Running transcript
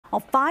Well,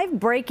 5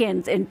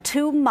 break-ins in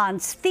 2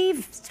 months,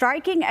 thieves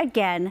striking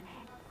again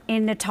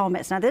in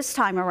Natomas. Now, this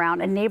time around,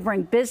 a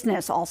neighboring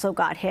business also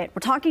got hit. We're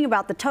talking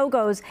about the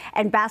Togos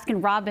and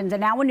Baskin Robbins,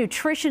 and now a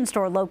nutrition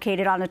store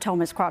located on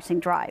Natomas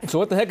Crossing Drive. So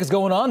what the heck is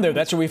going on there?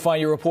 That's where we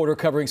find your reporter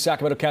covering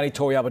Sacramento County,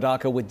 Tori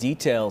Apodaca, with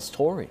details.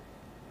 Tori.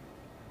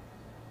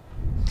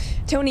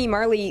 Tony,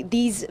 Marley,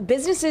 these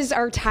businesses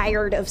are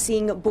tired of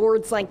seeing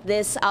boards like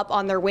this up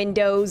on their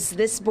windows.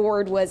 This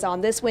board was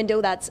on this window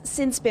that's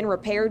since been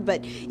repaired,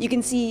 but you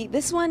can see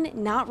this one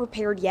not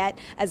repaired yet,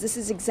 as this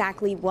is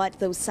exactly what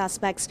those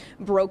suspects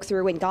broke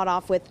through and got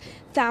off with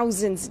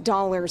thousands of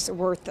dollars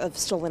worth of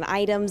stolen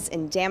items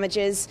and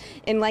damages.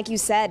 And like you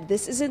said,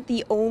 this isn't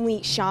the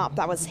only shop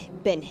that was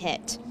been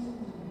hit.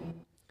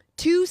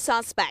 2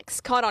 suspects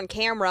caught on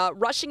camera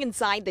rushing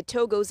inside the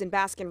Togos and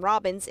Baskin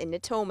Robbins in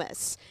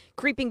Natomas,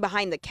 creeping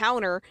behind the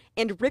counter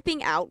and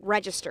ripping out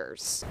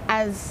registers.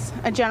 As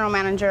a general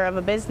manager of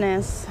a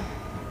business,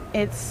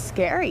 it's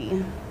scary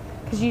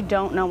because you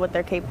don't know what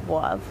they're capable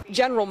of.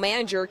 General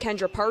Manager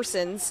Kendra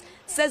Parsons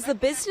says the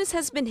business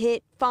has been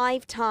hit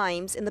 5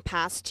 times in the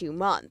past 2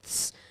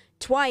 months.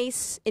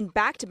 Twice in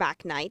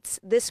back-to-back nights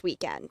this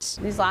weekend.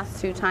 These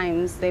last 2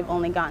 times, they've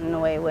only gotten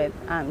away with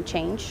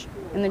change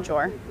in the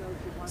drawer.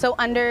 So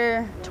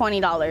under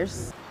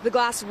 $20. The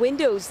glass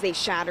windows they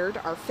shattered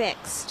are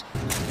fixed.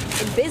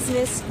 In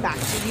business, back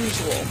to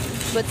usual.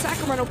 But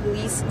Sacramento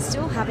police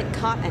still haven't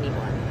caught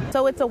anyone.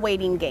 So it's a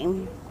waiting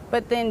game.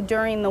 But then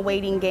during the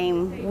waiting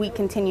game, we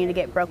continue to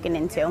get broken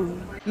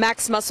into.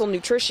 Max Muscle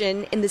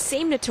Nutrition in the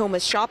same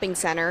Natomas shopping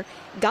center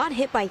got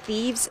hit by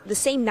thieves the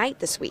same night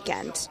this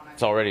weekend.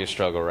 It's already a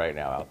struggle right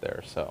now out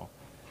there, so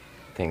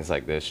things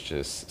like this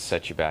just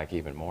set you back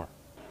even more.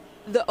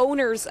 The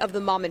owners of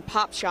the mom and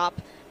pop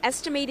shop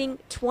estimating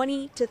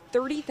 $20,000 to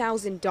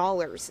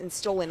 $30,000 in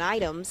stolen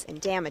items and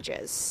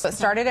damages. So it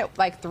started at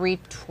like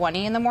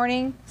 3:20 in the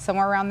morning,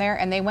 somewhere around there,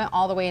 and they went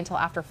all the way until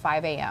after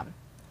 5 a.m.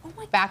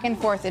 Back and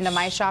forth into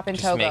my shop in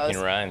Togos,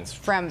 making runs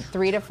from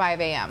 3 to 5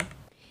 a.m.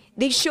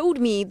 They showed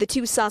me the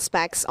 2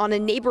 suspects on a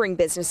neighboring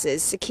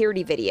business's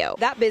security video.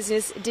 That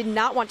business did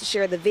not want to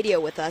share the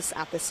video with us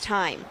at this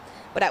time.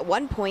 But at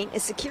one point, a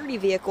security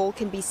vehicle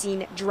can be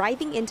seen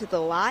driving into the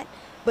lot,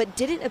 but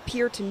didn't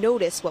appear to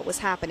notice what was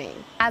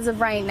happening. As of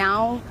right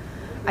now,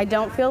 I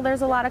don't feel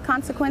there's a lot of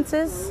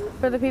consequences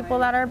for the people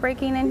that are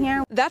breaking in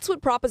here. That's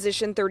what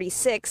Proposition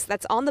 36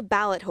 that's on the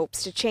ballot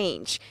hopes to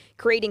change,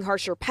 creating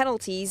harsher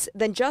penalties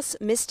than just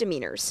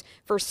misdemeanors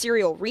for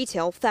serial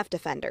retail theft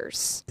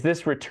offenders.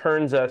 This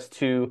returns us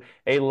to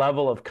a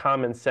level of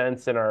common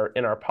sense in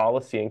our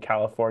policy in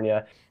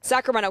California.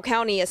 Sacramento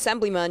County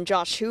Assemblyman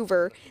Josh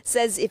Hoover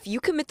says if you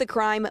commit the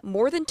crime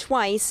more than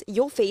twice,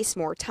 you'll face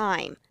more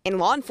time. And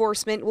law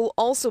enforcement will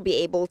also be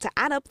able to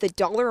add up the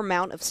dollar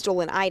amount of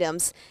stolen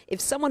items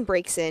if someone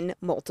breaks in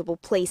multiple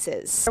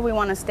places. We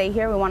want to stay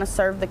here. We want to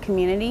serve the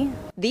community.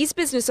 These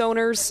business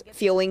owners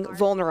feeling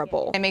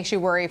vulnerable. It makes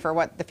you worry for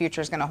what the future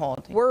is going to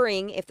hold.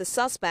 Worrying if the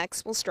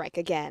suspects will strike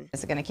again.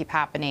 Is it going to keep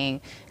happening?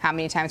 How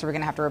many times are we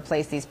going to have to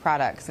replace these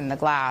products in the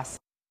glass?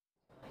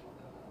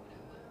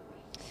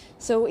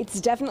 So it's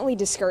definitely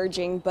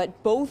discouraging,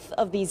 but both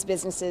of these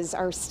businesses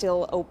are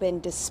still open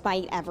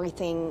despite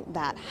everything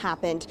that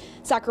happened.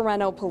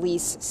 Sacramento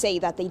police say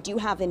that they do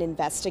have an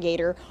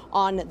investigator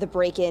on the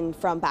break-in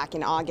from back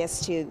in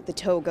August to the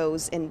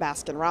Togos in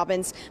Baskin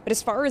Robbins. But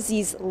as far as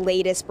these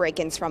latest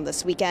break-ins from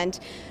this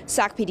weekend,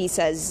 Sac PD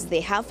says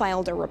they have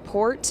filed a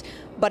report,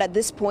 but at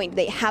this point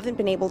they haven't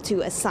been able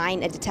to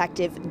assign a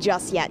detective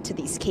just yet to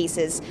these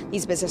cases.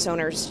 These business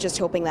owners just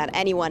hoping that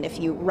anyone,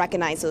 if you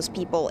recognize those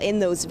people in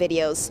those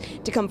videos,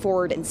 to come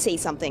forward and say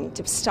something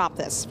to stop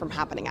this from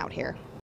happening out here.